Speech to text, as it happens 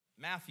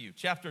Matthew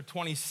chapter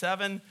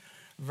 27,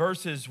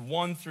 verses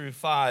 1 through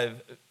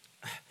 5.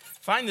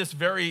 Find this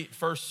very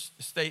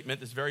first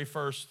statement, this very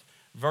first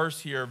verse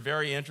here,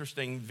 very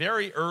interesting.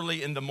 Very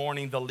early in the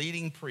morning, the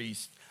leading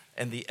priest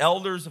and the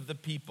elders of the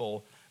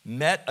people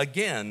met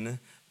again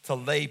to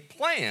lay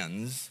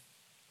plans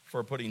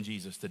for putting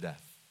Jesus to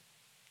death.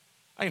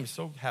 I am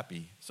so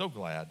happy, so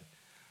glad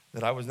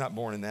that I was not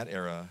born in that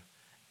era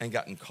and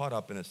gotten caught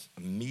up in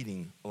a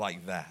meeting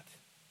like that.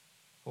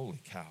 Holy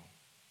cow.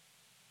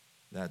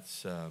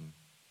 That's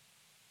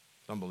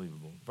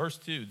unbelievable. Verse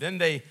 2, then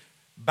they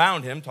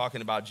bound him, talking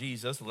about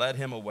Jesus, led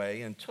him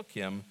away, and took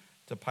him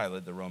to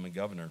Pilate, the Roman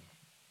governor.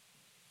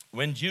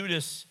 When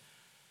Judas,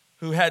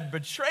 who had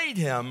betrayed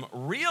him,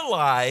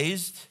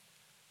 realized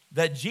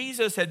that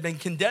Jesus had been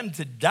condemned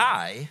to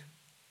die,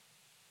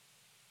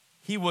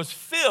 he was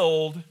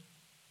filled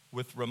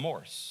with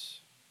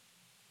remorse.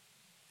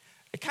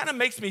 It kind of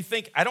makes me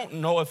think, I don't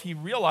know if he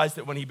realized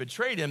that when he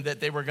betrayed him that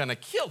they were going to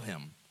kill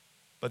him,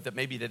 but that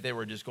maybe that they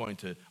were just going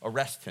to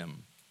arrest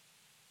him.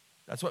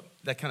 That's what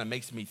that kind of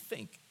makes me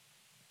think.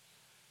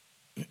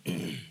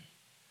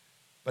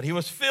 But he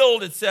was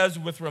filled, it says,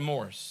 with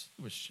remorse.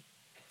 He was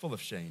full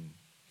of shame,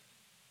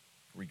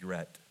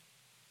 regret.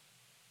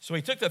 So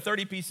he took the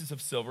 30 pieces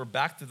of silver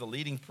back to the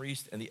leading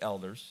priest and the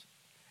elders.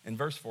 And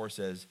verse 4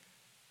 says,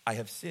 I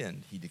have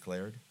sinned, he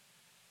declared,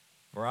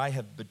 for I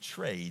have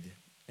betrayed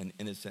an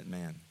innocent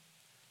man.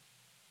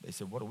 They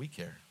said, what do we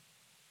care?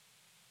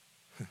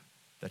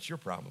 That's your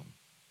problem.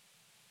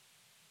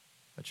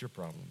 That's your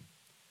problem.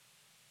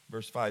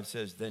 Verse 5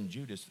 says, then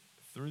Judas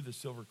threw the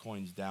silver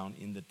coins down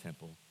in the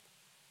temple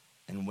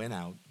and went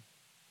out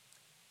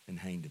and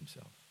hanged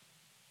himself.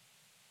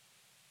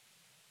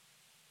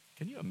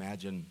 Can you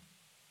imagine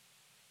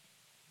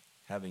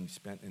having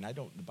spent, and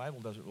the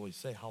Bible doesn't really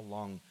say how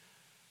long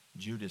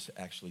Judas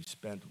actually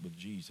spent with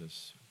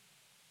Jesus,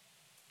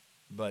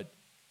 but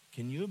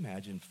can you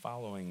imagine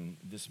following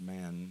this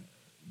man,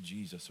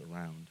 Jesus,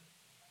 around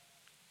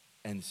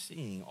and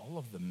seeing all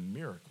of the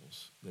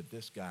miracles that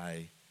this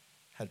guy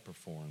had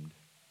performed?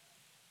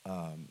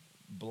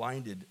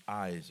 Blinded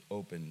eyes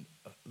opened,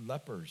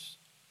 lepers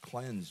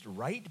cleansed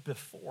right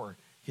before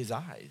his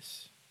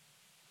eyes.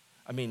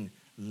 I mean,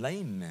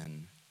 lame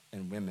men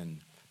and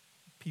women,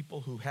 people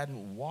who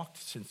hadn't walked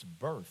since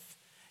birth,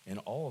 and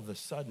all of a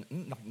sudden,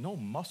 no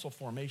muscle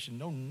formation,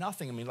 no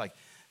nothing. I mean, like,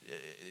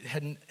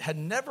 had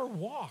never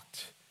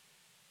walked.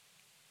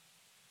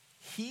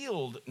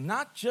 Healed,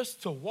 not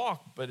just to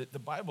walk, but the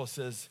Bible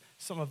says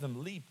some of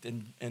them leaped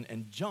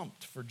and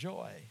jumped for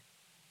joy.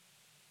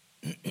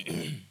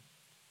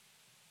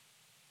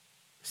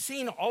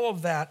 Seeing all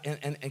of that,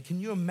 and can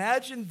you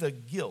imagine the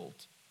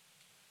guilt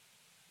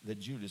that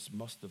Judas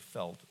must have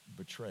felt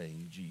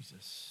betraying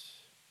Jesus?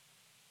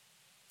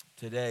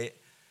 Today,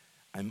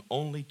 I'm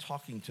only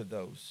talking to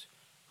those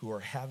who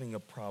are having a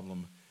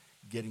problem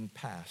getting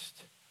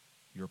past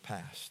your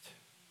past.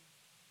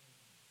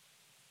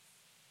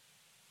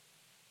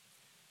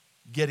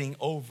 Getting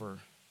over.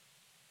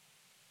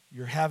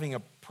 You're having a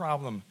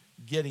problem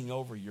getting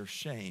over your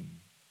shame.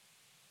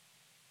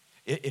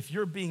 If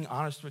you're being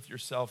honest with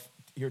yourself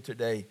here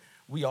today,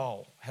 we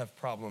all have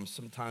problems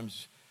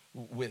sometimes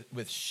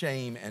with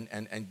shame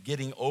and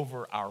getting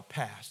over our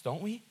past,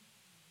 don't we?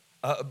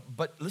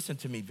 But listen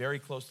to me very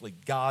closely.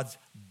 God's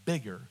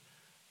bigger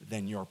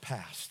than your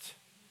past.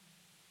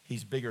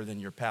 He's bigger than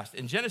your past.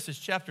 In Genesis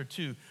chapter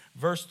 2,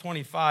 verse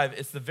 25,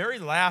 it's the very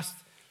last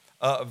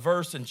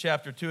verse in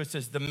chapter 2. It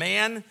says, the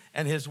man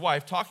and his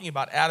wife, talking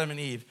about Adam and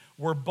Eve,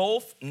 were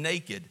both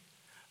naked,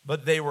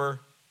 but they were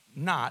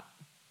not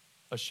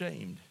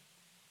ashamed.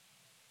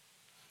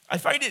 I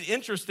find it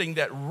interesting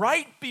that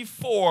right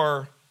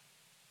before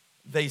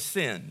they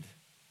sinned,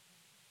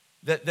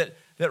 that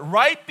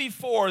right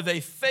before they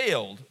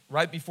failed,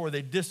 right before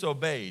they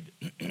disobeyed,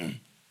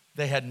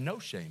 they had no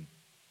shame.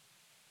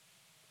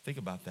 Think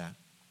about that.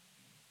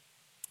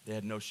 They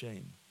had no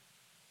shame.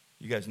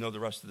 You guys know the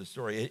rest of the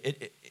story.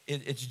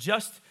 It's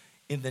just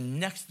in the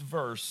next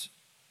verse,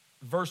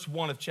 verse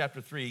 1 of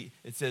chapter 3,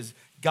 it says,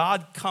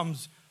 God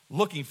comes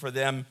looking for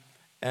them,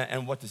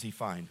 and what does he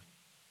find?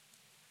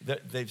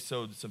 They've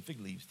sewed some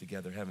fig leaves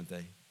together, haven't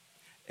they?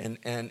 And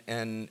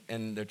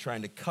they're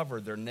trying to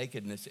cover their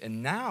nakedness.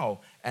 And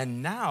now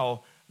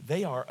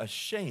they are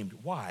ashamed.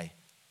 Why?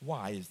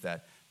 Why is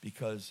that?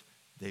 Because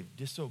they've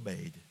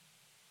disobeyed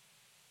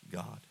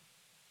God.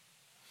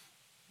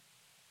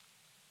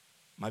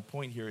 My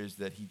point here is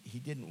that he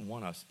didn't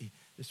want us.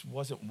 This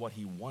wasn't what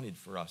he wanted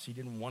for us. He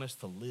didn't want us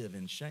to live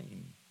in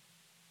shame.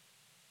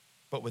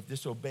 But with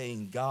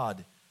disobeying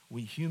God,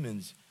 we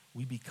humans,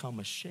 we become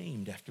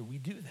ashamed after we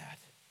do that.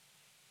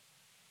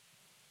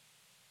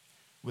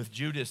 With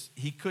Judas,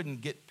 he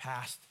couldn't get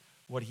past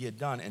what he had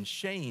done. And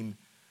shame,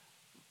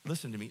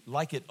 listen to me,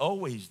 like it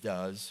always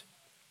does,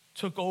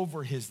 took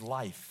over his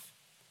life,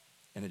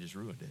 and it just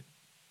ruined it.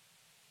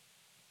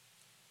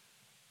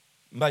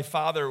 My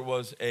father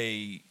was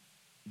a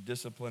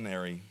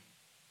disciplinary.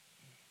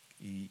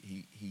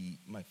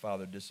 My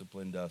father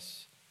disciplined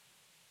us.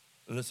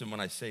 Listen, when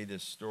I say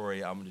this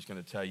story, I'm just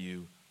going to tell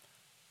you,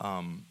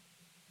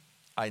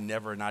 I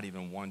never, not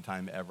even one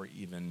time, ever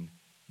even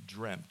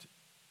dreamt,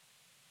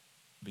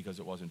 because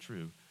it wasn't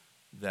true,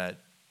 that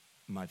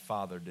my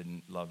father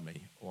didn't love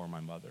me or my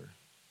mother.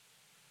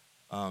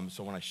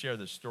 So when I share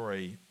this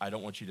story, I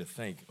don't want you to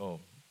think, oh,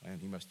 man,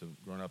 he must have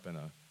grown up in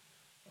a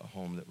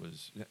home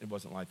it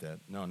wasn't like that.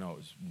 No, it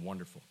was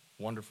wonderful.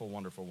 Wonderful,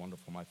 wonderful,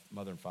 wonderful. My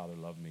mother and father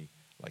loved me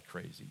like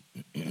crazy.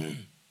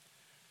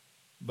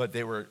 But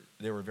they were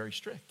very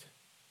strict.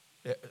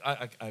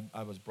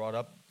 I was brought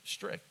up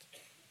strict.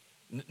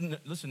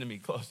 Listen to me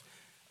close.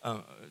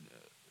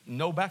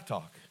 No back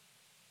talk.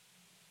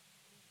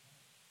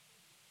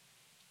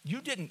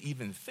 You didn't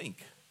even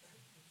think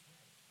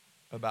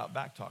about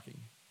back talking.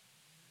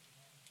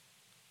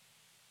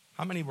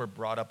 How many were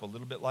brought up a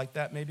little bit like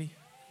that, maybe?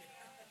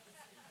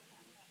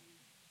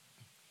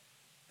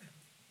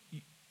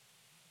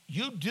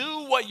 You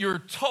do what you're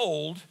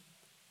told,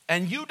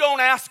 and you don't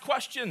ask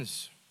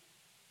questions.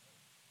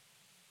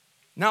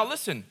 Now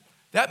listen,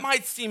 that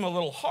might seem a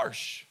little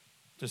harsh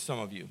to some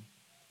of you,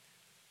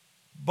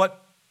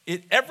 but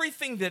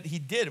everything that he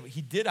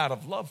did out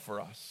of love for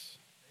us.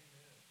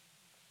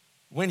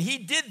 When he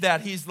did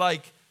that, he's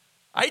like,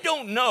 I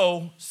don't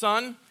know,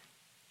 son,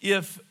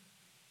 if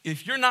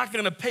you're not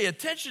going to pay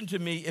attention to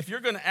me, if you're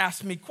going to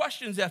ask me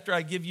questions after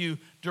I give you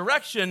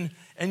direction,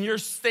 and you're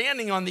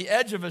standing on the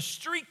edge of a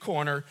street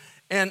corner,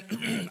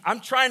 and I'm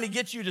trying to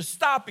get you to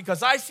stop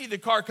because I see the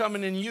car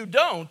coming and you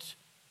don't,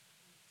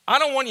 I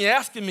don't want you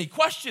asking me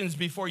questions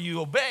before you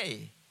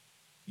obey.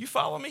 You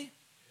follow me?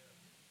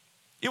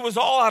 It was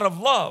all out of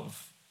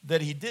love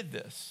that he did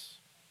this.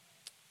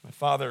 My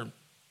father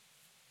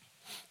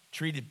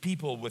treated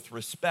people with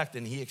respect,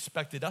 and he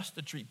expected us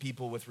to treat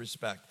people with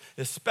respect,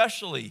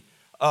 especially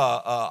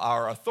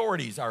our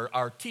authorities,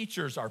 our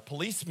teachers, our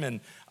policemen.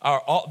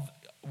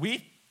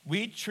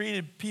 We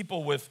treated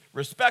people with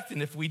respect,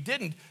 and if we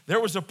didn't, there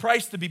was a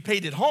price to be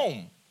paid at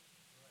home.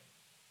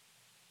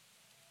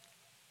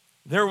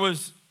 There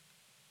was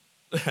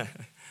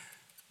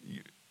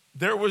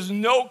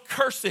no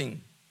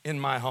cursing in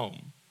my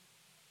home.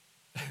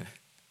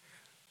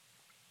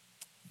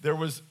 There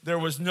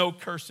was no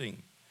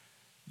cursing.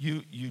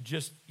 You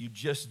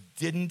just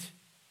didn't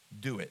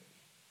do it.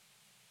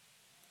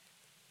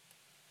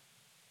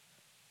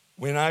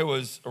 When I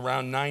was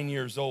around 9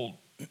 years old,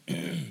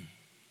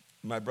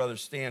 my brother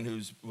Stan, who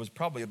was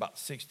probably about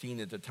 16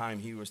 at the time,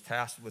 he was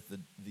tasked with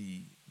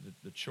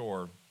the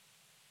chore.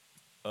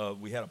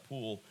 We had a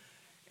pool,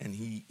 and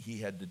he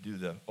had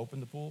to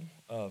open the pool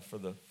for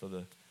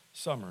the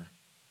summer,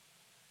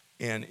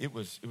 and it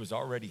was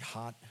already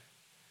hot,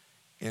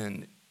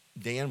 and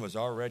Dan was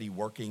already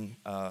working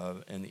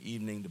in the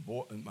evening.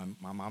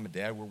 My mom and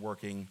dad were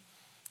working,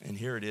 and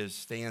here it is,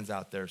 Stan's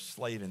out there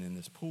slaving in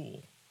this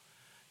pool.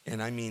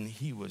 And I mean,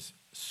 he was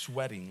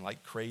sweating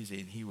like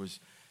crazy, and he was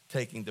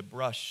taking the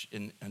brush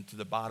into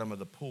the bottom of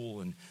the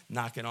pool and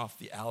knocking off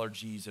the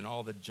allergies and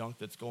all the junk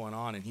that's going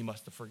on, and he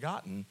must have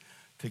forgotten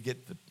to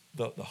get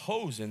the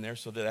hose in there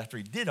so that after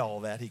he did all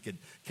that, he could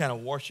kind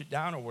of wash it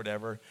down or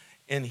whatever.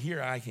 And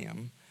here I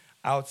am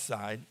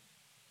outside,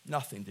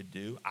 nothing to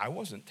do. I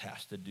wasn't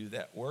tasked to do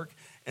that work.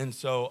 And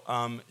so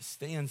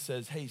Stan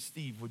says, hey,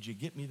 Steve, would you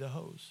get me the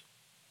hose?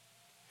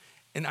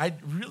 And I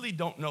really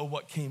don't know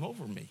what came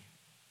over me,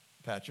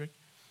 Patrick,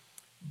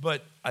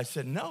 but I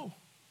said no.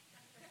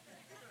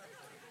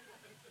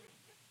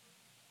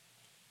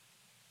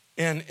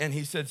 And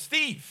he said,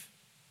 Steve,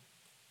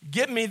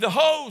 give me the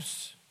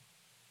hose.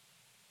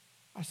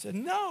 I said,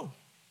 no.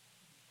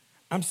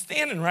 I'm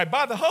standing right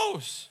by the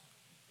hose.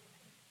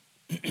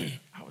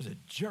 I was a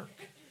jerk.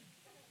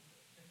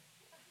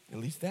 At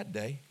least that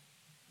day.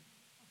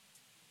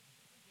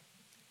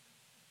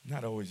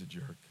 Not always a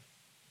jerk.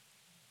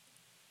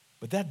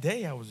 But that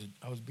day I was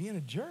being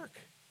a jerk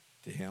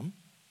to him.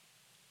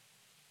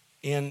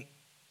 And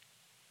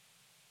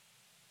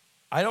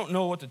I don't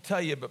know what to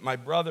tell you, but my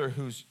brother,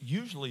 who's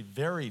usually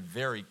very,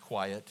 very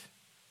quiet,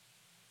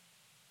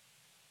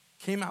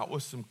 came out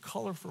with some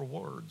colorful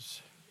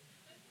words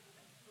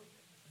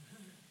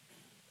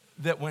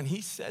that when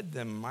he said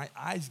them, my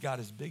eyes got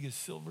as big as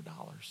silver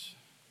dollars.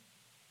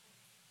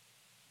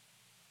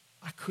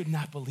 I could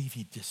not believe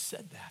he just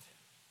said that.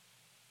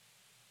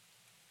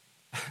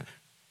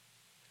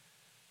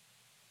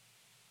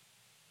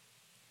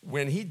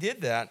 When he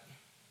did that,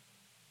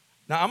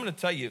 now I'm going to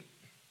tell you,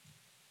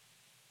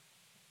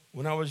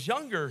 when I was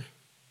younger,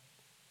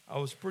 I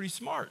was pretty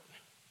smart.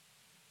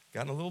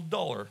 Gotten a little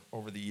duller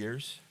over the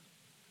years.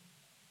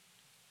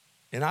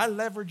 And I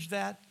leveraged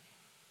that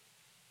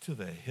to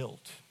the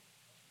hilt.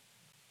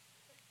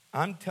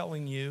 I'm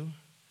telling you,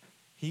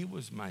 he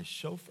was my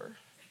chauffeur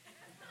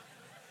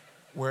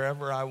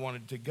wherever I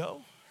wanted to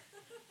go.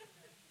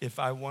 If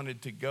I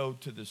wanted to go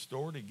to the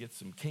store to get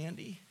some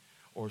candy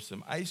or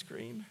some ice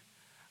cream,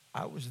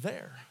 I was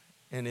there.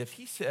 And if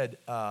he said,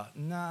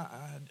 no,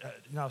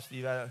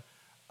 Steve,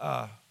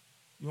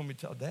 you want me to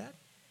tell Dad?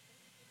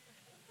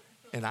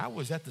 And I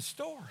was at the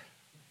store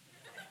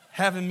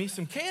having me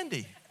some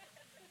candy.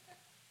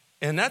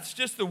 And that's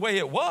just the way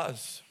it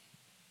was.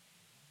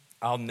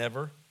 I'll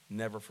never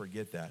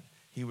forget that.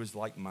 He was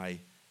like my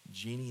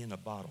genie in a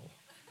bottle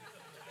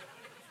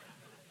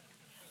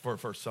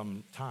for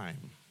some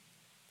time.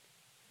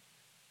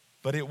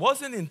 But it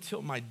wasn't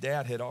until my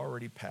dad had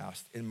already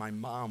passed and my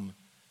mom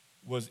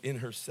was in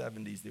her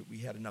 70s that we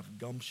had enough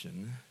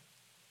gumption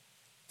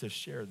to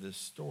share this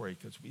story,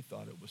 because we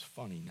thought it was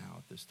funny now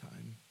at this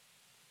time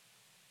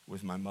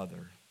with my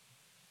mother.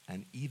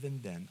 And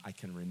even then, I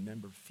can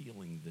remember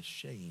feeling the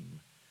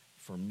shame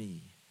for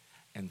me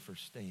and for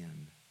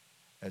Stan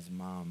as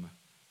Mom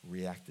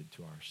reacted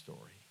to our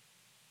story.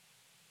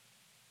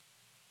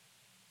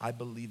 I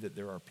believe that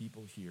there are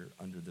people here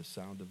under the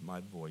sound of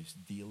my voice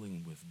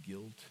dealing with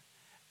guilt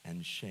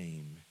and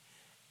shame.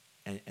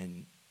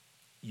 And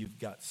you've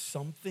got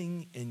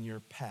something in your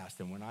past.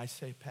 And when I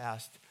say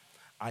past,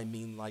 I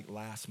mean like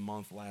last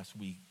month, last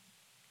week,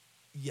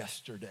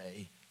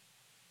 yesterday,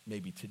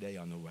 maybe today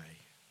on the way.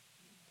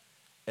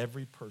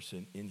 Every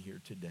person in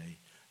here today,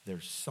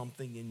 there's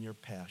something in your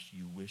past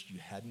you wish you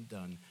hadn't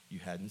done, you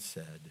hadn't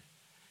said,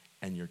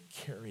 and you're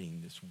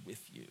carrying this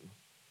with you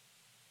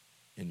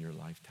in your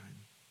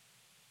lifetime.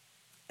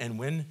 And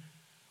when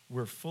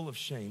we're full of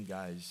shame,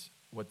 guys,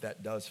 what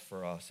that does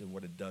for us and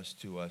what it does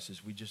to us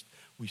is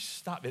we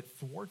stop. It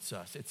thwarts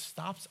us. It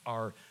stops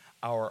our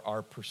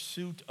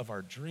pursuit of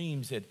our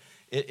dreams.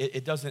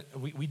 It doesn't.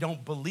 We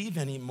don't believe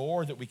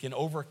anymore that we can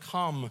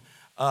overcome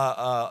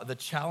the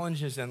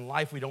challenges in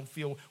life.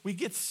 We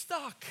get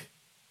stuck.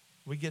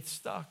 We get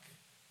stuck,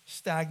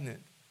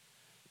 stagnant.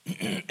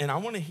 And I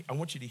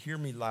want you to hear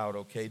me loud,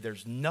 okay?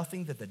 There's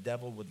nothing that the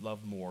devil would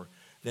love more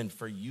than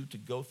for you to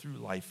go through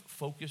life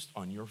focused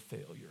on your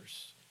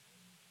failures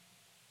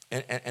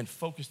and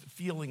focused,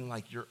 feeling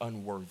like you're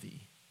unworthy.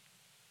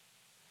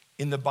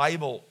 In the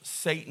Bible,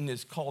 Satan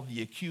is called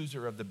the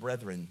accuser of the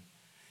brethren.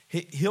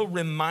 He'll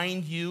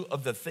remind you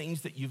of the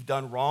things that you've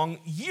done wrong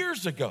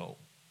years ago.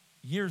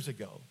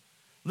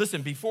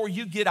 Listen, before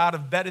you get out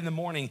of bed in the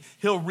morning,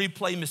 he'll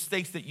replay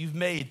mistakes that you've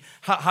made,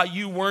 how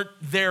you weren't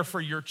there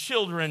for your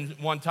children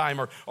one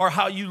time, or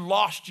how you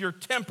lost your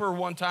temper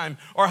one time,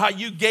 or how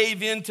you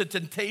gave in to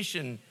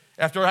temptation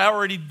after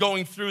already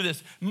going through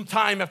this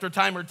time after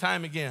time or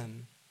time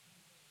again.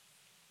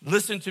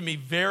 Listen to me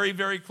very,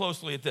 very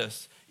closely at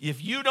this.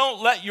 If you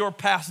don't let your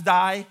past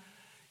die,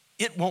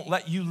 it won't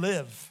let you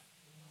live.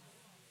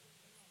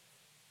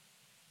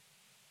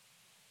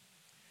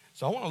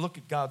 So I want to look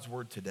at God's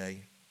word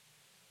today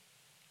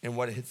and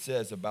what it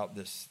says about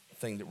this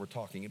thing that we're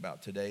talking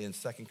about today in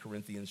 2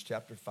 Corinthians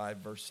chapter 5,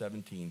 verse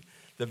 17.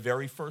 The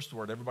very first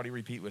word, everybody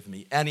repeat with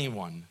me,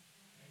 anyone.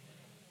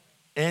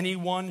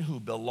 Anyone who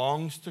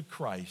belongs to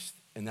Christ,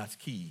 and that's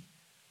key,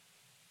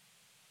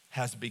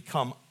 has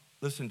become,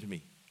 listen to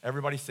me,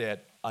 everybody say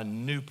it, a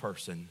new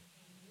person.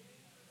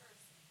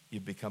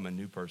 You've become a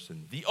new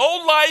person. The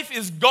old life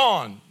is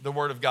gone, the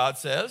word of God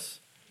says,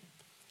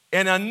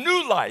 and a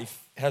new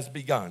life has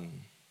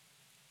begun.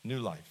 New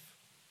life.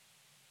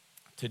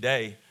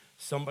 Today,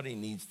 somebody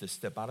needs to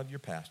step out of your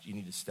past. You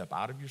need to step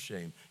out of your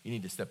shame. You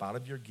need to step out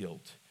of your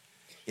guilt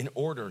in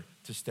order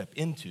to step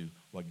into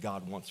what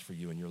God wants for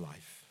you in your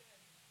life.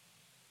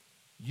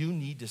 You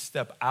need to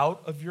step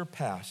out of your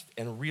past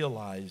and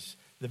realize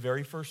the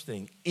very first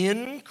thing.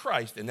 In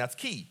Christ, and that's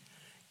key,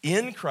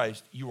 in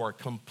Christ, you are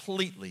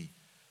completely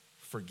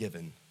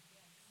forgiven.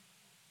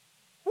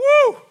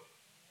 Woo!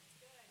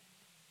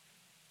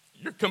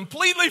 You're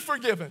completely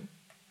forgiven.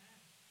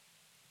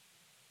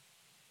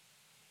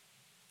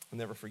 I'll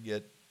never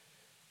forget,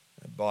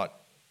 I bought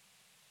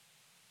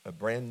a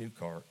brand new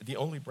car, the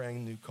only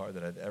brand new car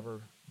that I've ever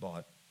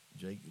bought,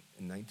 Jake,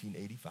 in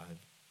 1985,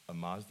 a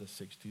Mazda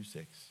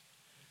 626.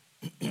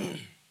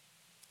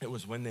 It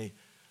was when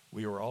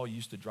we were all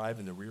used to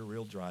driving the rear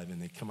wheel drive,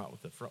 and they come out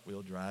with the front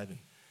wheel drive,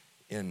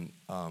 and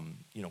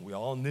we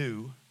all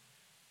knew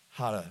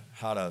how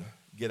to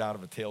get out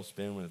of a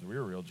tailspin with the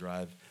rear wheel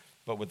drive,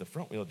 but with the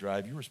front wheel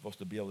drive, you were supposed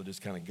to be able to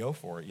just kind of go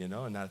for it, and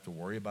not have to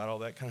worry about all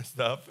that kind of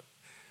stuff.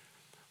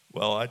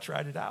 Well, I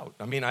tried it out.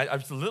 I mean, I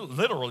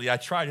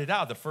tried it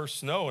out. The first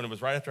snow, and it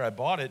was right after I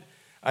bought it,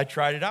 I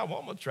tried it out. Well,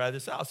 I'm going to try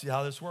this out, see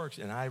how this works.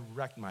 And I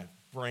wrecked my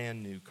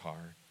brand new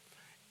car.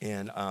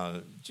 And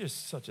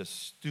just such a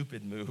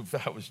stupid move.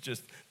 I was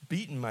just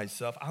beating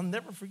myself. I'll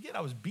never forget,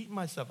 I was beating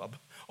myself up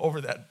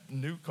over that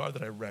new car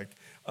that I wrecked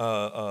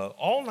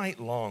all night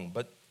long.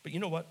 But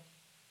you know what?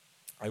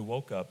 I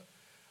woke up.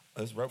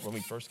 This was right when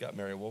we first got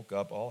married. I woke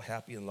up all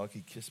happy and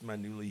lucky, kissed my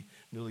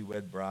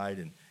newlywed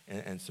bride,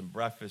 and some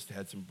breakfast,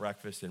 had some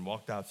breakfast, and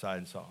walked outside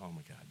and saw, oh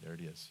my God, there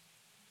it is.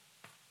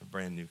 A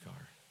brand new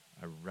car.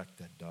 I wrecked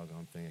that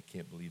doggone thing. I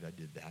can't believe I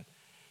did that.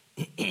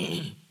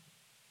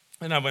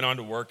 And I went on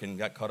to work and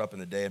got caught up in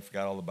the day and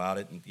forgot all about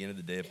it. And at the end of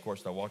the day, of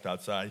course, I walked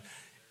outside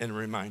and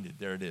reminded,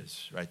 there it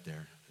is, right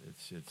there.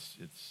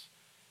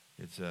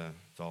 It's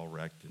all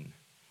wrecked. And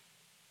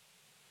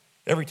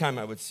every time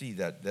I would see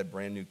that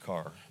brand new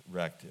car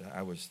wrecked,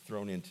 I was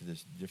thrown into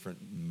this different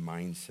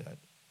mindset.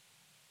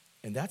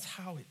 And that's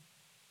how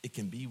it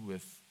can be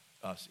with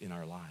us in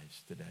our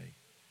lives today.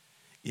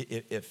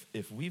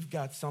 If we've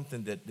got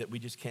something that we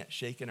just can't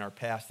shake in our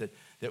past,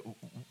 that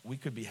we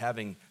could be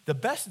having the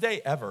best day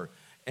ever.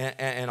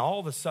 And all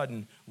of a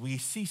sudden, we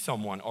see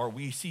someone or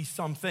we see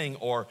something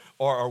or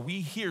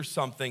we hear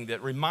something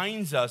that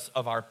reminds us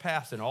of our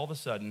past. And all of a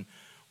sudden,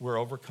 we're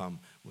overcome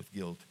with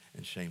guilt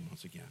and shame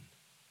once again.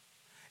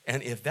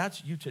 And if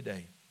that's you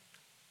today,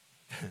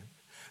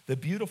 the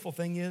beautiful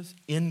thing is,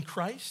 in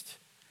Christ,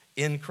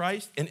 and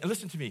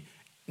listen to me,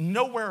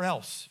 nowhere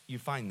else you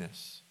find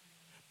this,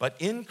 but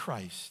in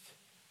Christ,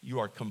 you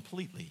are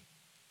completely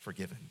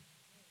forgiven.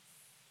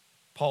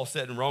 Paul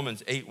said in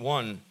Romans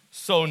 8:1,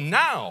 so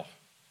now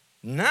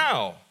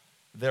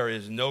there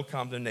is no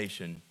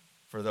condemnation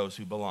for those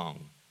who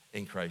belong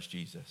in Christ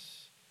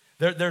Jesus.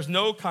 There's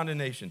no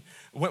condemnation.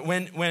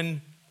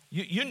 When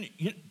you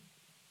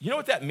know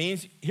what that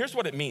means? Here's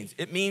what it means.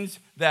 It means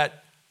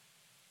that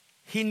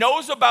he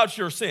knows about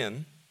your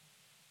sin.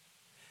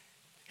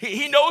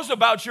 He knows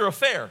about your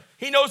affair.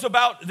 He knows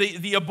about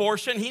the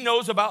abortion. He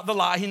knows about the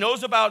lie. He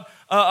knows about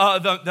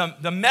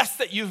the mess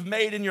that you've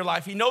made in your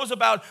life. He knows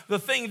about the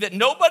thing that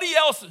nobody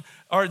else,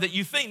 or that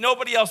you think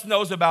nobody else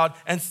knows about.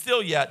 And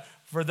still yet,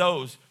 for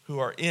those who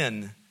are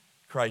in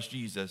Christ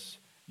Jesus,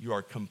 you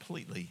are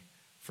completely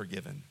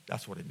forgiven.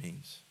 That's what it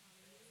means.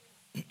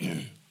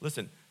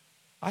 Listen,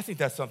 I think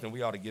that's something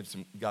we ought to give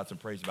God some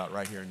praise about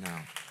right here and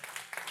now.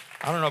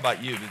 I don't know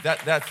about you,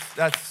 but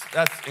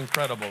that's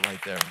incredible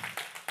right there.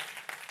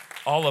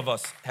 All of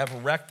us have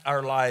wrecked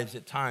our lives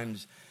at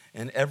times,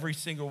 and every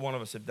single one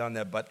of us have done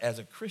that. But as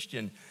a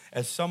Christian,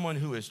 as someone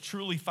who is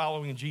truly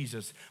following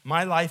Jesus,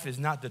 my life is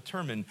not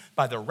determined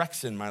by the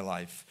wrecks in my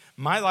life.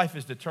 My life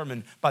is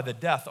determined by the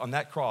death on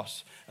that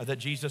cross that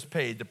Jesus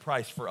paid the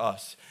price for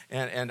us.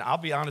 And I'll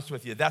be honest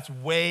with you, that's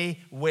way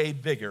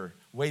bigger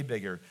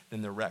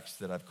than the wrecks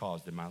that I've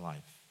caused in my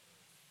life.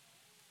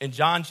 In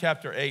John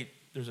chapter 8,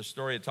 there's a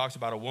story that talks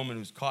about a woman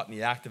who's caught in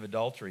the act of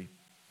adultery.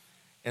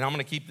 And I'm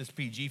going to keep this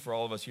PG for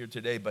all of us here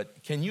today,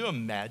 but can you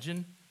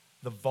imagine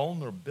the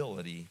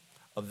vulnerability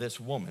of this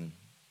woman?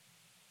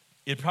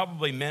 It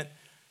probably meant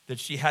that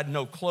she had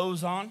no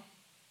clothes on.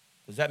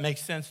 Does that make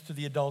sense to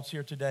the adults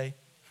here today?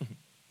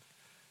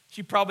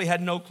 She probably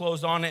had no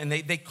clothes on, and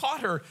they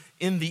caught her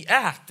in the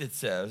act, it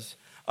says,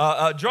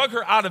 drug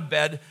her out of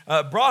bed,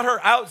 brought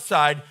her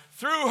outside,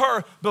 threw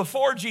her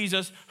before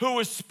Jesus, who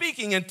was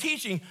speaking and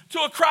teaching to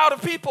a crowd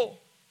of people.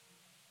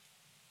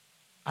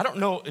 I don't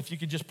know if you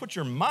could just put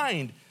your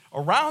mind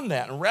around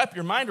that and wrap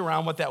your mind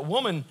around what that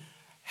woman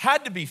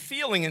had to be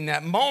feeling in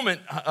that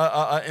moment,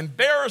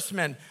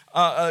 embarrassment,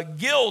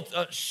 guilt,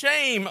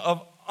 shame,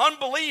 of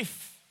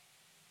unbelief.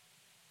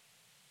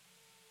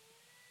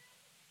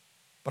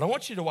 But I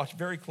want you to watch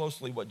very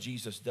closely what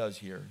Jesus does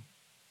here.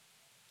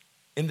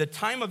 In the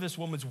time of this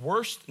woman's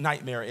worst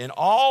nightmare, in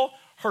all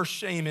her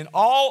shame, in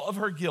all of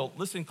her guilt,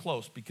 listen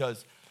close,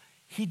 because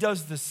he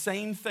does the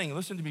same thing.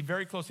 Listen to me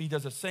very closely. He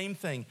does the same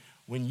thing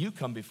when you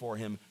come before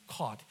him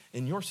caught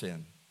in your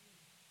sin.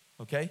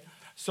 Okay?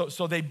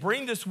 So they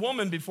bring this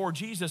woman before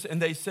Jesus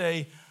and they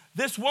say,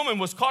 this woman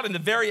was caught in the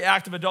very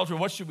act of adultery.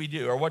 What should we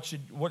do? Or what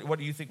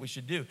do you think we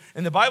should do?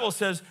 And the Bible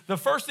says the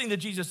first thing that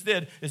Jesus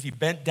did is he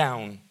bent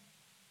down.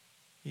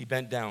 He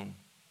bent down.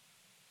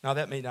 Now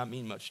that may not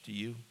mean much to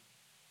you,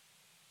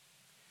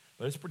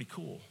 but it's pretty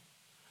cool.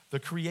 The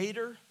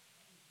creator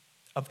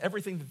of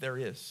everything that there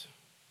is,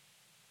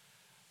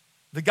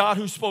 the God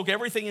who spoke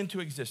everything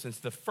into existence,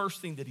 the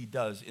first thing that he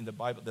does in the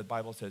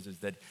Bible says is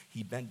that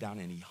he bent down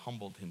and he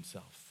humbled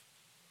himself.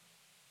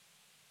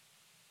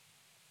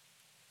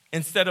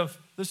 Instead of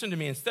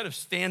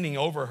standing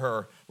over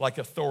her like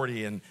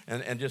authority and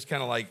just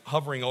kind of like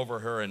hovering over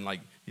her and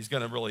like he's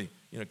going to really,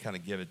 kind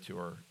of give it to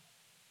her,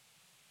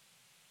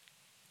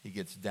 he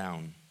gets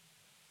down.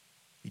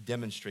 He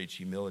demonstrates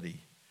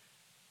humility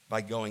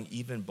by going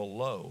even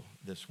below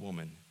this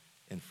woman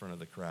in front of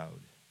the crowd.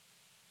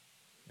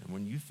 And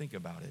when you think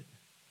about it,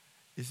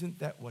 isn't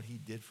that what he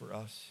did for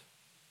us?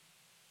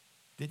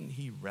 Didn't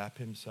he wrap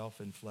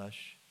himself in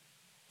flesh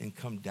and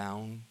come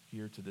down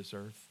here to this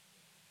earth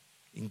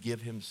and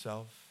give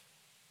himself,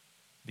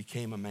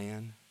 became a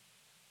man?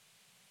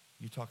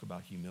 You talk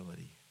about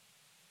humility.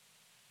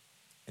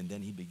 And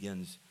then he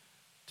begins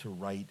to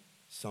write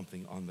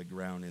something on the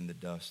ground in the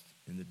dust,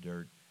 in the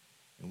dirt.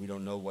 And we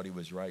don't know what he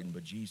was writing,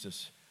 but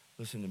Jesus,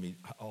 listen to me,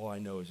 all I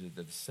know is that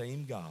the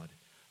same God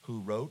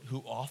who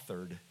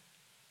authored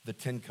the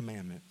 10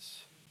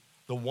 Commandments,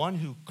 the one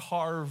who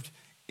carved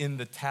in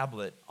the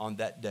tablet on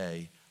that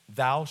day,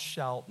 thou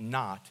shalt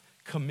not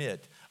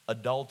commit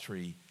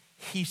adultery,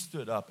 he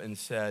stood up and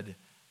said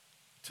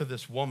to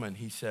this woman,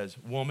 he says,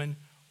 woman,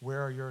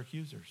 where are your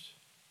accusers?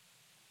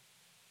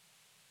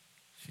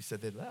 She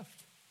said, they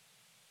left.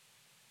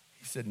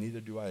 He said, neither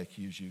do I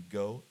accuse you.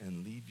 Go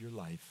and leave your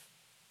life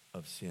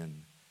of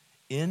sin.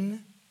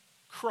 In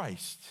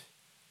Christ,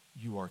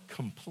 you are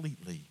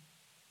completely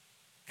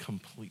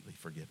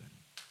forgiven.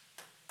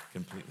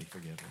 Completely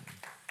forgiven.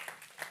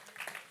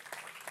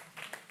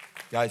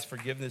 Guys,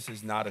 forgiveness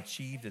is not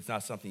achieved. It's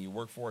not something you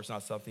work for. It's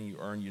not something you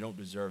earn. You don't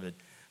deserve it.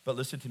 But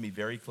listen to me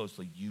very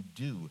closely. You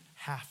do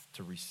have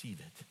to receive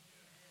it.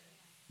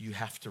 You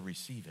have to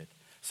receive it.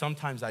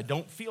 Sometimes I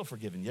don't feel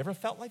forgiven. You ever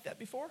felt like that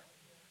before?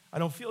 I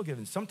don't feel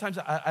given. Sometimes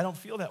I don't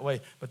feel that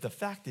way. But the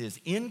fact is,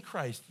 in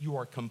Christ, you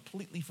are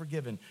completely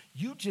forgiven.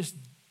 You just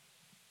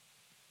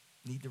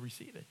need to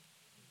receive it.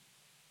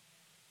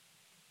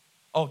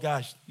 Oh,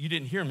 gosh, you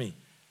didn't hear me.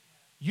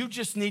 You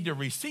just need to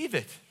receive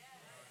it.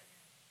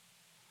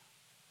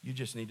 You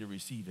just need to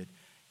receive it.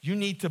 You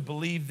need to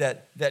believe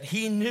that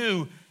he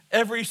knew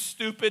every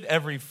stupid,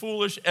 every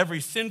foolish, every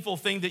sinful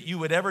thing that you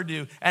would ever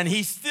do, and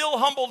he still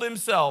humbled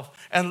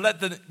himself and let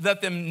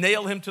them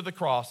nail him to the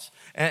cross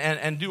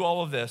and do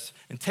all of this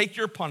and take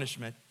your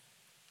punishment.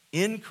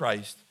 In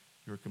Christ,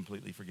 you're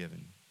completely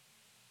forgiven.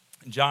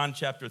 John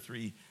chapter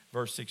 3,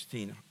 verse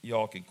 16,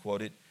 y'all can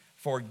quote it.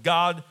 For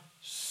God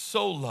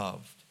so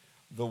loved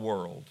the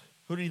world.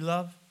 Who did he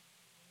love?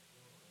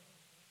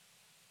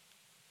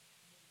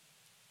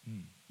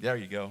 There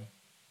you go.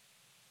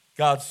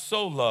 God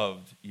so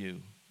loved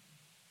you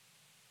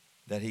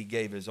that he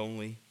gave his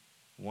only,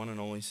 one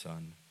and only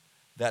Son,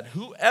 that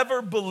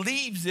whoever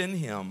believes in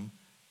him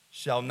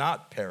shall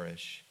not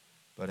perish,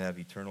 but have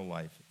eternal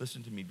life.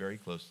 Listen to me very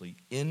closely.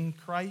 In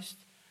Christ,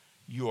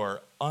 you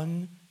are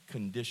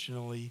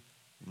unconditionally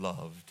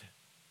loved.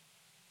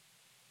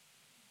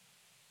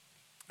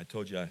 I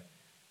told you,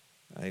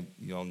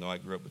 you all know I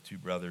grew up with two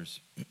brothers.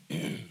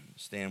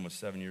 Stan was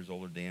 7 years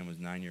older, Dan was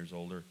 9 years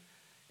older.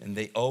 And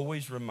they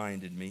always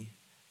reminded me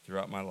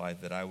throughout my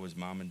life that I was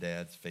mom and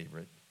dad's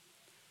favorite.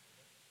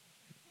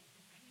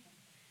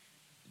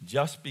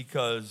 Just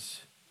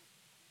because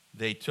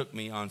they took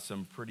me on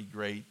some pretty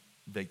great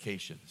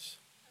vacations.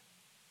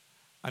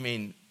 I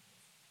mean,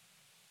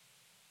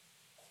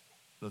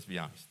 let's be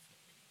honest.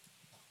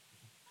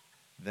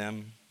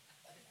 Them.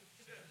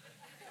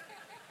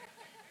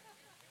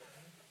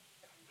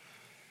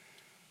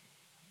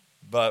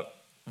 But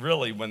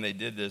really, when they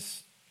did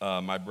this,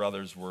 my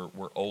brothers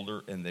were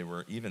older and they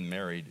were even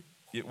married.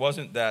 It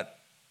wasn't that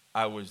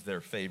I was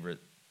their favorite.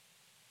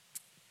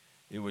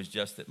 It was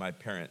just that my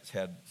parents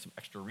had some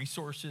extra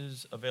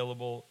resources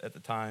available at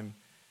the time.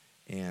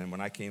 And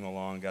when I came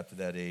along, got to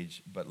that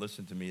age, but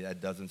listen to me,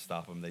 that doesn't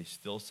stop them. They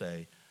still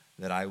say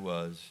that I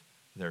was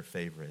their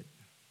favorite.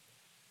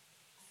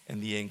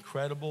 And the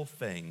incredible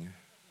thing,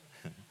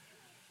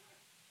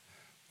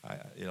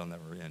 it'll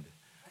never end.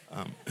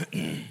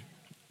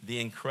 The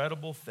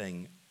incredible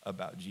thing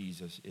about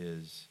Jesus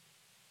is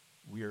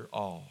we're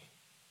all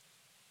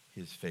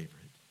his favorite.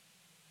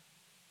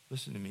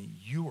 Listen to me,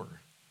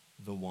 you're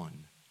the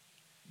one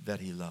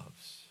that he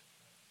loves.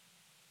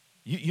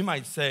 You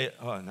might say,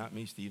 oh, not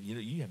me, Steve.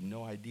 You have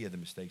no idea the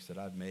mistakes that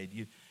I've made.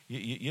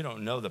 You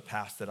don't know the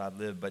past that I've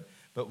lived. But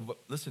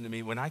listen to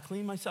me, when I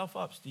clean myself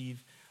up,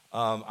 Steve,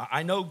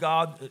 I know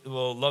God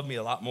will love me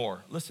a lot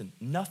more. Listen,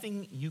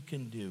 nothing that you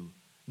can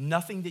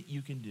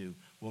do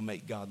will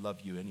make God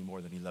love you any more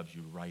than he loves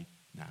you right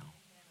now.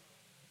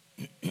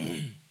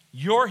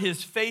 You're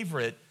his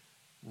favorite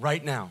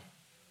right now.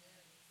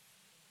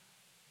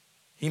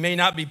 He may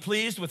not be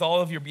pleased with all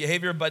of your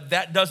behavior, but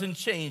that doesn't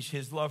change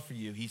his love for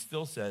you. He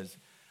still says,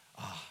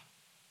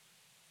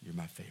 you're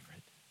my favorite.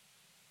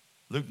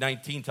 Luke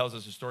 19 tells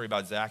us a story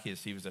about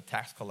Zacchaeus. He was a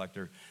tax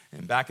collector.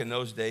 And back in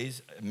those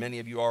days, many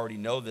of you already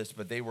know this,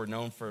 but they were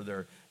known for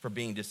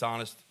being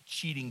dishonest,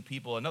 cheating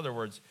people. In other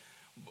words,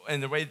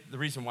 and the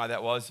reason why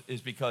that was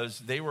is because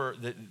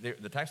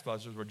the tax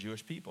collectors were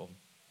Jewish people.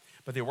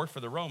 But they worked for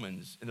the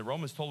Romans, and the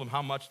Romans told them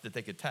how much that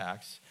they could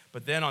tax.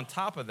 But then on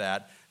top of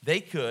that, they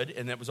could,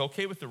 and it was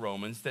okay with the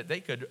Romans, that they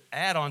could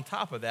add on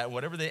top of that,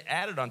 whatever they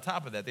added on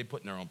top of that, they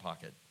put in their own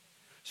pocket.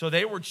 So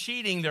they were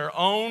cheating their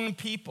own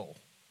people,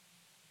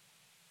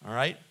 all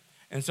right?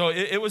 And so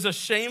it was a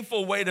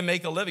shameful way to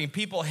make a living.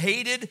 People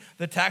hated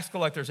the tax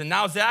collectors. And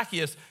now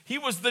Zacchaeus, he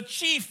was the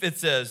chief, it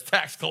says,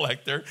 tax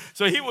collector.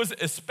 So he was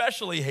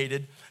especially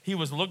hated. He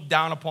was looked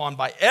down upon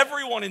by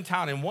everyone in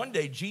town. And one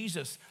day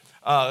Jesus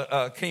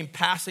came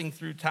passing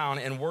through town,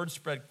 and word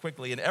spread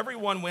quickly, and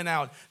everyone went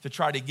out to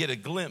try to get a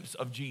glimpse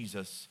of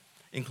Jesus,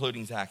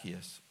 including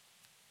Zacchaeus.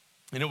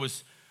 And it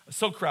was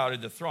so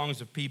crowded, the throngs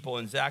of people,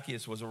 and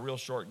Zacchaeus was a real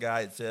short guy,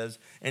 it says,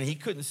 and he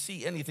couldn't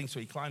see anything, so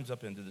he climbs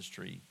up into this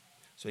tree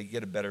so he could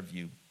get a better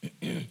view.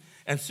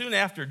 And soon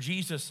after,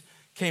 Jesus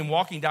came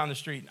walking down the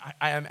street.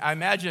 I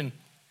imagine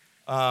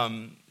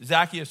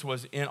Zacchaeus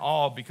was in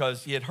awe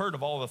because he had heard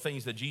of all the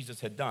things that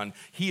Jesus had done,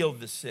 healed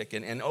the sick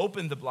and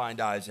opened the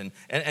blind eyes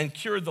and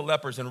cured the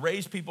lepers and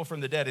raised people from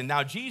the dead. And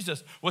now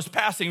Jesus was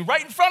passing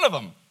right in front of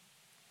him.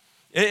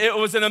 It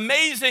was an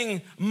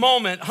amazing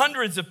moment.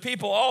 Hundreds of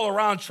people all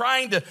around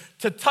trying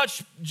to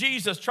touch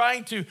Jesus,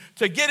 trying to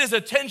get his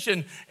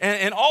attention.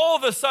 And all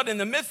of a sudden, in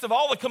the midst of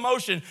all the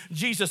commotion,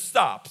 Jesus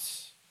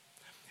stops.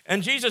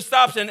 And Jesus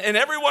stops, and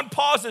everyone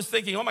pauses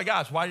thinking, oh my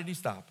gosh, why did he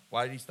stop?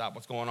 Why did he stop?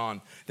 What's going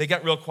on? They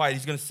got real quiet.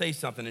 He's going to say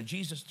something. And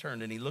Jesus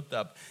turned, and he looked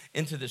up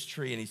into this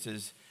tree, and he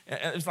says,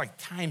 it was like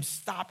time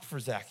stopped for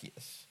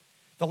Zacchaeus.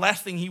 The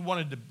last thing he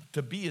wanted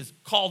to be is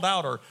called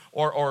out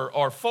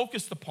or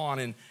focused upon,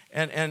 and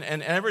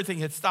everything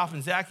had stopped.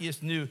 And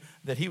Zacchaeus knew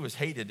that he was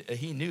hated.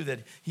 He knew that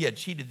he had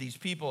cheated these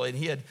people, and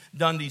he had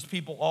done these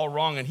people all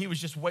wrong, and he was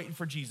just waiting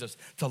for Jesus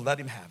to let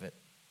him have it.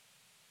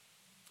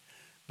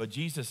 But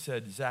Jesus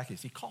said,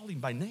 Zacchaeus, he called him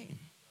by name.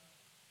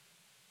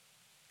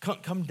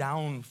 Come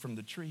down from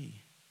the tree.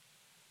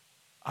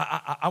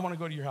 I want to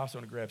go to your house. I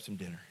want to grab some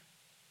dinner.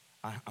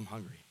 I'm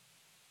hungry.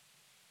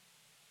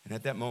 And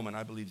at that moment,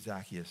 I believe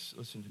Zacchaeus,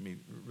 listen to me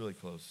really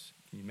close.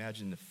 Can you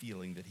imagine the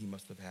feeling that he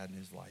must have had in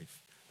his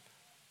life?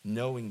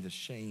 Knowing the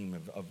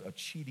shame of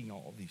cheating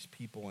all these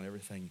people and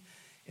everything.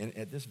 And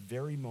at this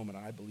very moment,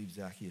 I believe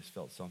Zacchaeus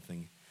felt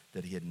something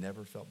that he had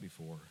never felt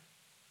before.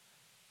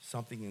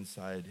 Something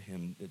inside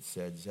him that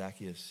said,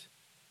 Zacchaeus,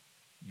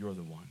 you're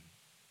the one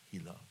he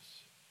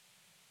loves.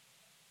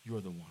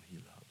 You're the one he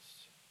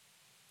loves.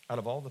 Out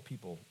of all the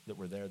people that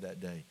were there that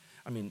day,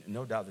 I mean,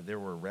 no doubt that there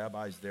were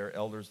rabbis there,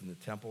 elders in the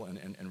temple,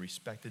 and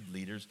respected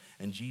leaders,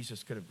 and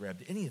Jesus could have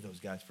grabbed any of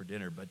those guys for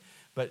dinner,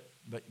 but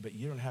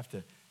you don't have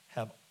to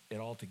have it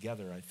all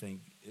together, I think,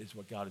 is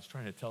what God is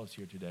trying to tell us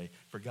here today,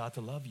 for God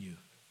to love you.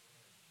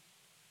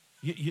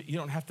 You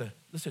don't have to,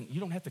 listen, you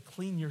don't have to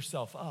clean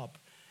yourself up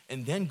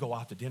and then go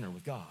out to dinner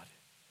with God.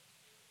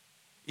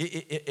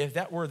 If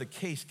that were the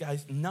case,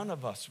 guys, none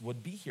of us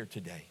would be here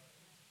today.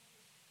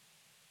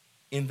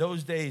 In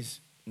those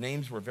days,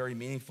 names were very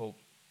meaningful.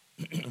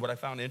 What I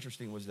found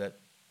interesting was that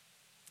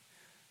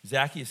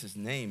Zacchaeus'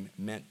 name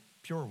meant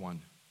pure one.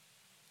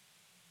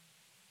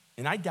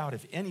 And I doubt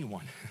if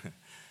anyone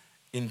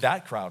in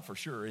that crowd, for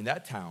sure, in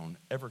that town,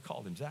 ever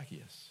called him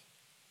Zacchaeus.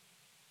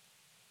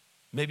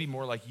 Maybe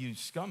more like, you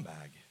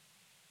scumbag.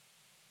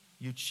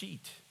 You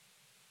cheat.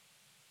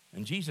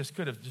 And Jesus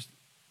could have just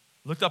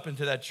looked up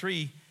into that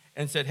tree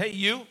and said, hey,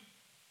 you,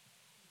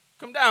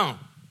 come down.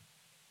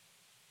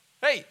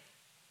 Hey,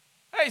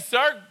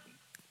 sir,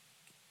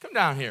 come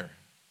down here.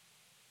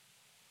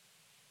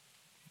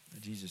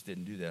 But Jesus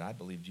didn't do that. I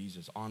believe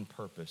Jesus, on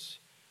purpose,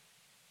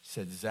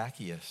 said,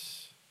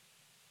 Zacchaeus,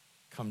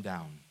 come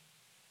down.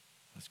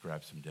 Let's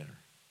grab some dinner.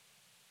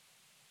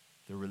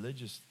 The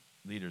religious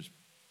leaders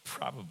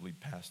probably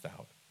passed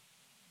out.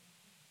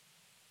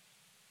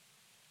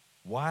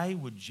 Why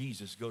would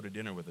Jesus go to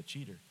dinner with a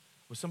cheater?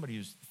 With somebody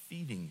who's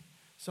thieving,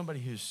 somebody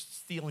who's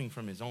stealing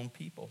from his own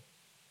people?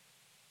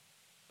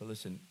 But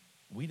listen,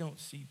 we don't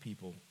see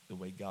people the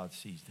way God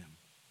sees them.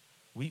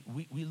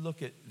 We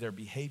look at their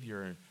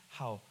behavior and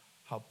how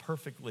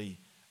perfectly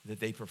that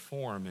they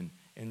perform,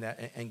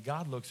 and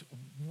God looks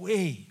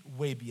way,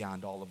 way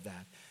beyond all of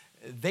that.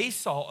 They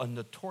saw a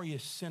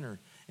notorious sinner,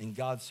 and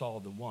God saw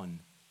the one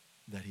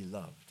that he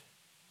loved.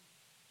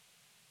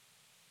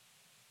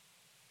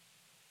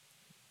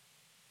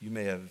 You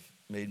may have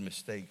made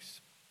mistakes,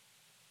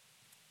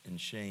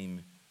 and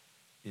shame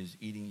is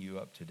eating you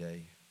up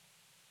today.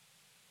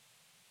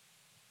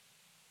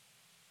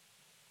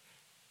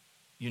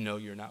 You know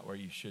you're not where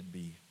you should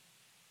be.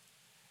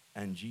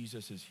 And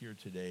Jesus is here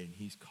today, and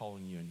he's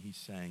calling you, and he's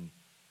saying,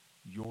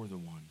 you're the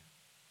one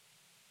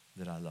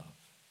that I love.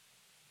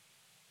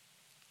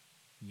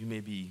 You may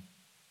be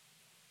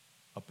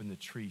up in the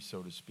tree,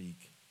 so to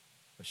speak,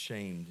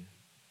 ashamed,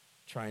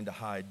 trying to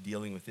hide,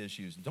 dealing with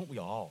issues. Don't we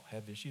all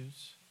have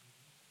issues?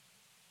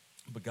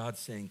 But God's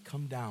saying,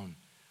 come down,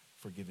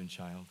 forgiven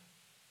child.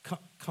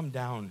 Come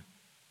down.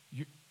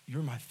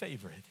 You're my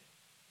favorite.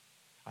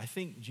 I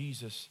think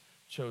Jesus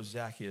chose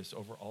Zacchaeus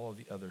over all of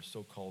the other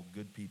so-called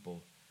good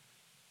people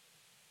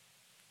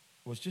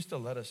was just to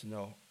let us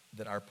know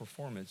that our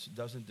performance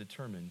doesn't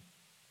determine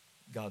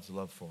God's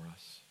love for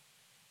us.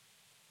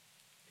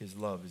 His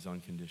love is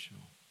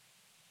unconditional.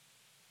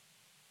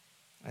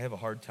 I have a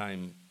hard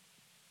time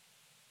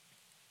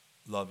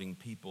loving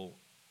people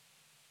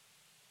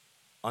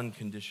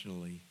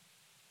unconditionally.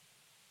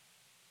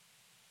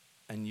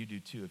 And you do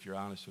too, if you're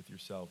honest with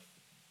yourself.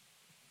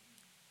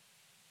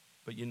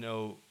 But you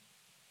know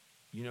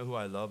who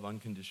I love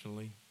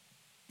unconditionally?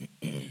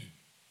 I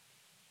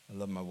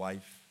love my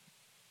wife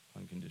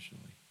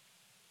unconditionally.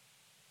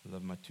 I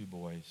love my two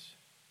boys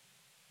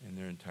and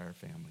their entire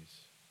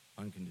families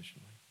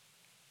unconditionally.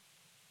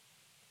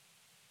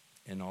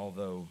 And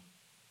although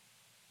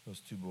those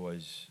two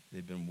boys,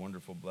 they've been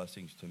wonderful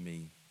blessings to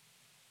me,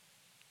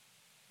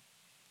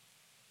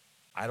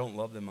 I don't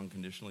love them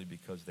unconditionally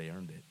because they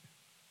earned it.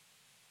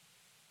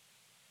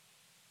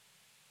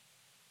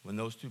 When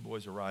those two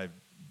boys arrived,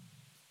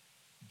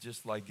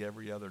 just like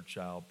every other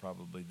child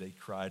probably, they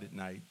cried at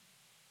night.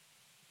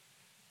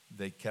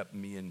 They kept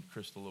me and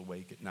Crystal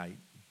awake at night.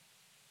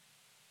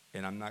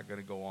 And I'm not going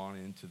to go on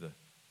into the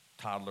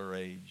toddler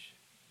age,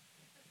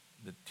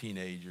 the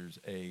teenager's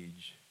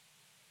age.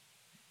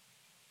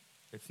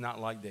 It's not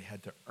like they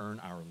had to earn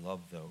our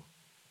love, though.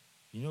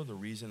 You know the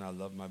reason I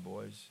love my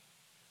boys?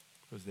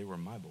 Because they were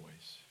my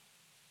boys.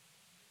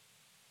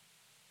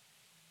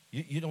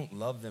 You don't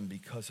love them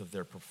because of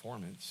their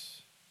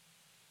performance.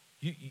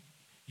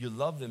 You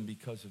love them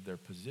because of their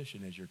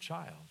position as your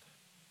child.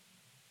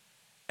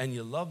 And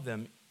you love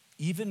them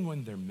even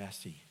when they're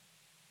messy.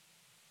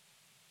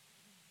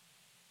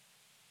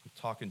 I'm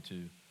talking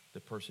to the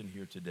person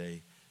here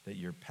today that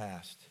your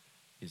past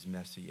is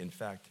messy. In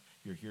fact,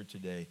 you're here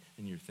today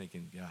and you're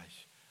thinking,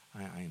 gosh,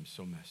 I am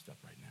so messed up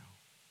right now.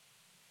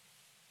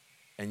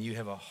 And you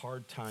have a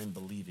hard time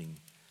believing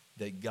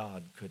that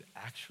God could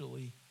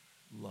actually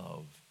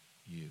love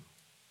you.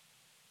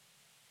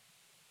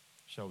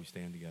 Shall we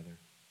stand together?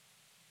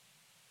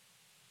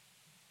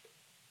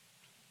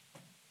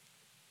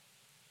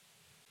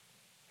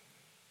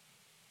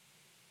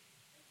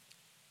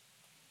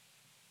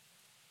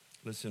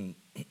 Listen,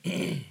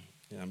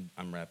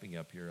 I'm wrapping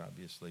up here,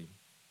 obviously.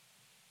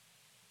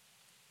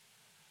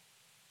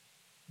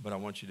 But I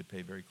want you to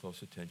pay very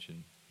close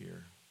attention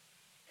here.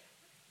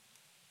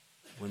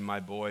 When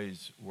my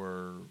boys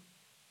were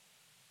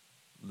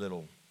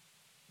little,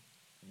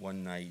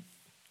 one night,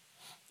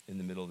 in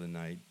the middle of the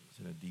night, I was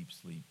in a deep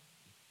sleep.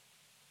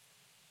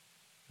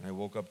 And I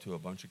woke up to a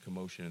bunch of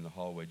commotion in the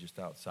hallway just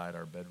outside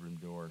our bedroom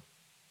door.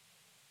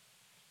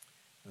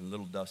 And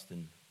little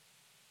Dustin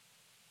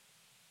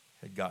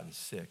had gotten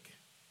sick.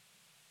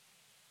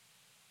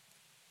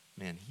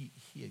 Man,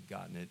 he had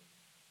gotten it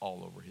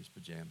all over his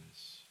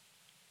pajamas.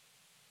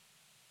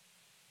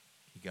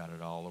 He got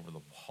it all over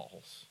the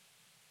walls.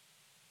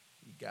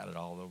 He got it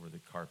all over the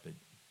carpet.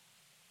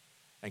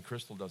 And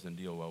Crystal doesn't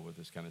deal well with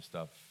this kind of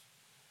stuff.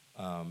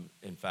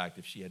 In fact,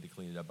 if she had to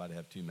clean it up, I'd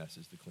have two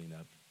messes to clean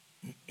up.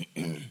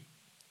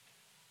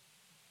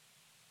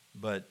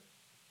 But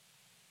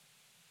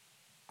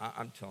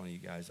I'm telling you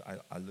guys,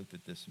 I looked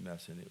at this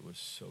mess and it was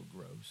so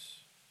gross.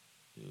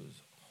 It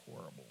was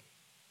horrible.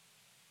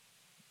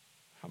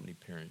 How many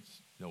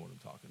parents know what I'm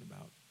talking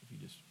about? If you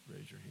just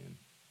raise your hand.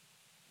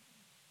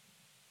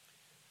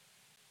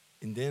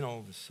 And then all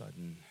of a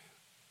sudden,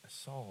 I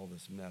saw all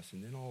this mess.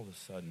 And then all of a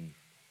sudden,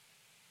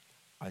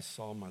 I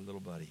saw my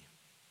little buddy.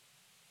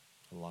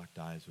 I locked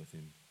eyes with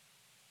him,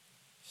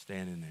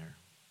 standing there,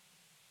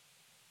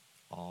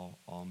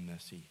 all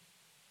messy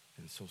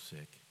and so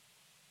sick.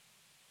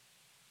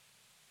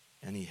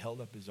 And he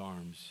held up his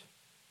arms,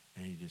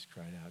 and he just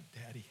cried out,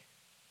 "Daddy."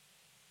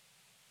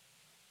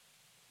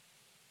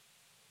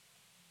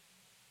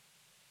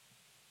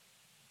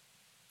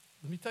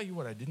 Let me tell you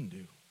what I didn't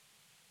do.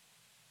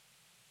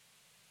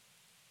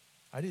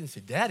 I didn't say,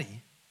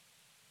 "Daddy?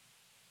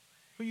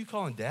 Who are you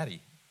calling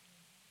daddy?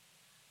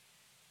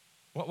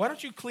 Why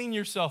don't you clean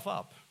yourself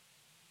up?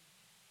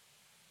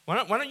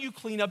 Why don't you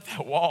clean up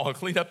that wall and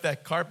clean up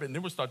that carpet, and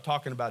then we'll start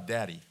talking about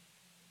daddy?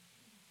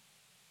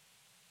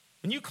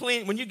 When you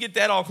get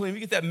that all clean, when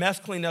you get that mess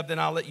cleaned up, then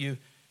I'll let you,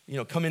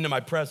 come into my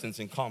presence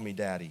and call me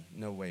daddy."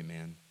 No way,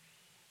 man.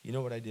 You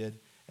know what I did?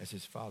 As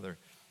his father,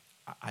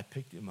 I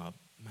picked him up,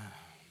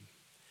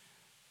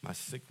 my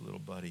sick little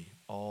buddy,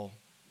 all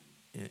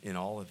in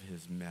all of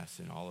his mess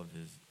and all of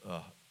his,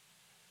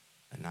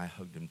 and I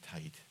hugged him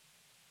tight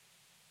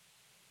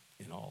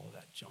in all of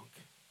that junk.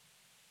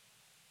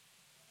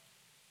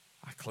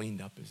 I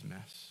cleaned up his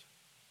mess.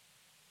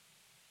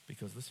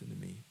 Because listen to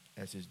me,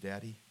 as his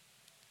daddy,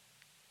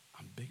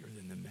 I'm bigger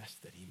than the mess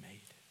that he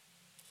made.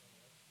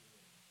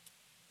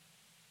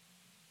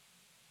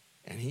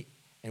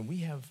 And we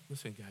have,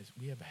 listen guys,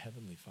 we have a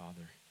heavenly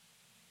Father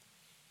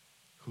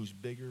who's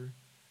bigger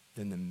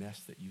than the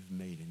mess that you've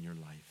made in your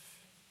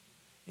life,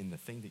 in the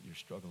thing that you're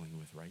struggling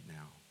with right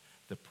now.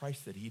 The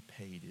price that he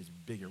paid is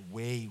bigger,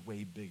 way,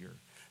 way bigger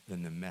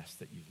than the mess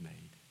that you've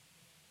made.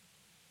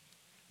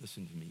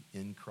 Listen to me,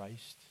 in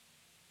Christ,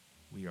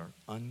 we are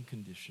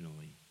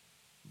unconditionally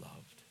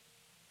loved.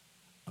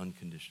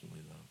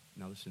 Unconditionally loved.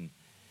 Now listen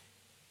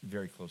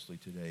very closely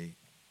today.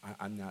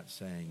 I'm not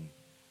saying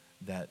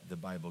that the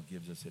Bible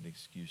gives us an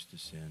excuse to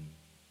sin.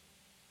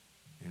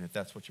 And if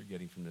that's what you're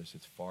getting from this,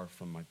 it's far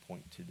from my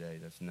point today.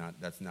 That's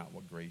not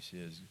what grace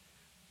is.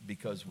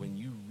 Because when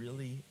you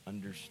really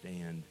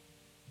understand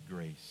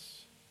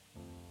grace,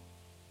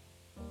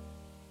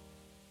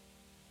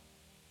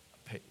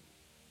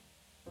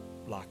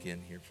 lock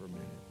in here for a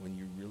minute. When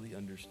you really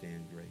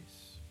understand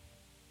grace,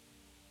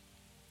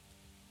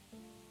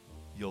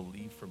 you'll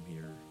leave from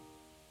here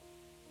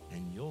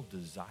and you'll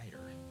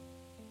desire,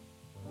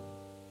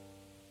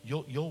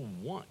 you'll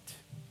want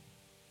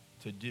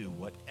to do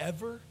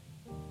whatever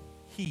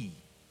he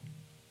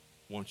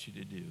wants you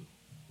to do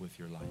with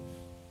your life.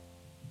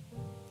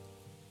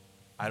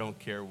 I don't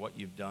care what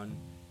you've done.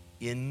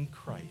 In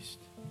Christ,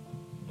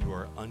 you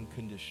are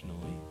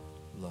unconditionally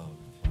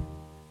loved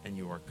and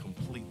you are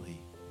completely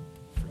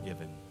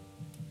forgiven.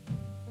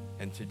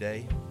 And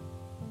today,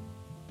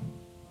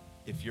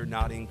 if you're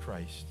not in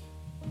Christ,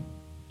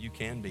 you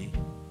can be.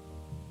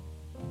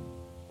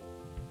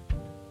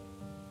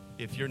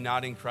 If you're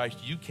not in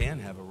Christ, you can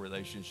have a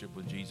relationship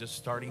with Jesus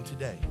starting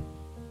today.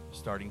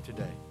 Starting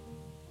today.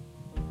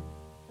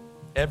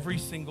 Every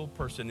single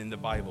person in the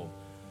Bible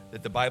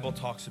that the Bible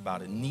talks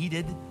about it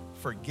needed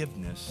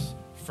forgiveness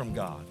from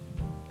God.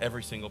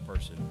 Every single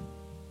person.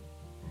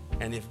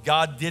 And if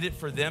God did it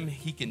for them,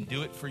 he can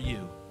do it for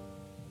you.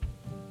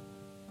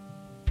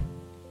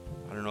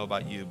 I don't know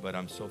about you, but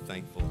I'm so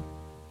thankful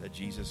that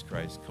Jesus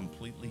Christ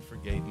completely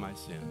forgave my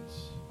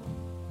sins.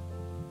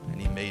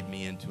 And he made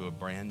me into a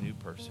brand new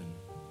person.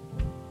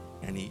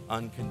 And he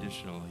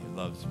unconditionally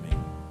loves me.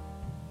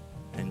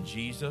 And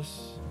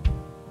Jesus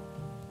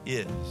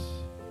is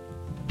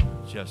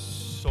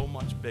just so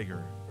much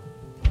bigger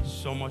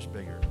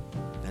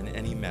than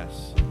any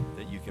mess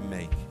that you can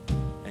make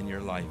in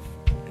your life.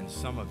 And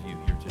Some of you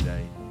here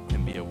today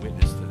can be a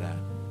witness to that.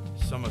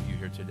 Some of you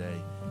here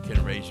today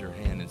can raise your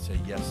hand and say,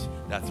 yes,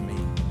 that's me.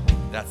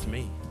 That's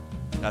me.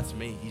 That's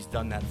me. He's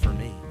done that for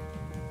me.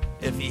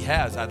 If he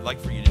has, I'd like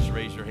for you to just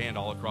raise your hand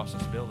all across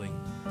this building.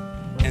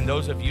 And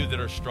those of you that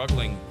are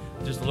struggling,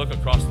 just look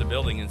across the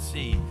building and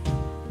see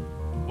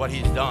what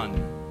he's done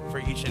for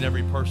each and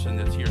every person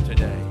that's here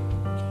today.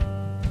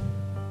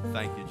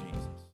 Thank you, Jesus.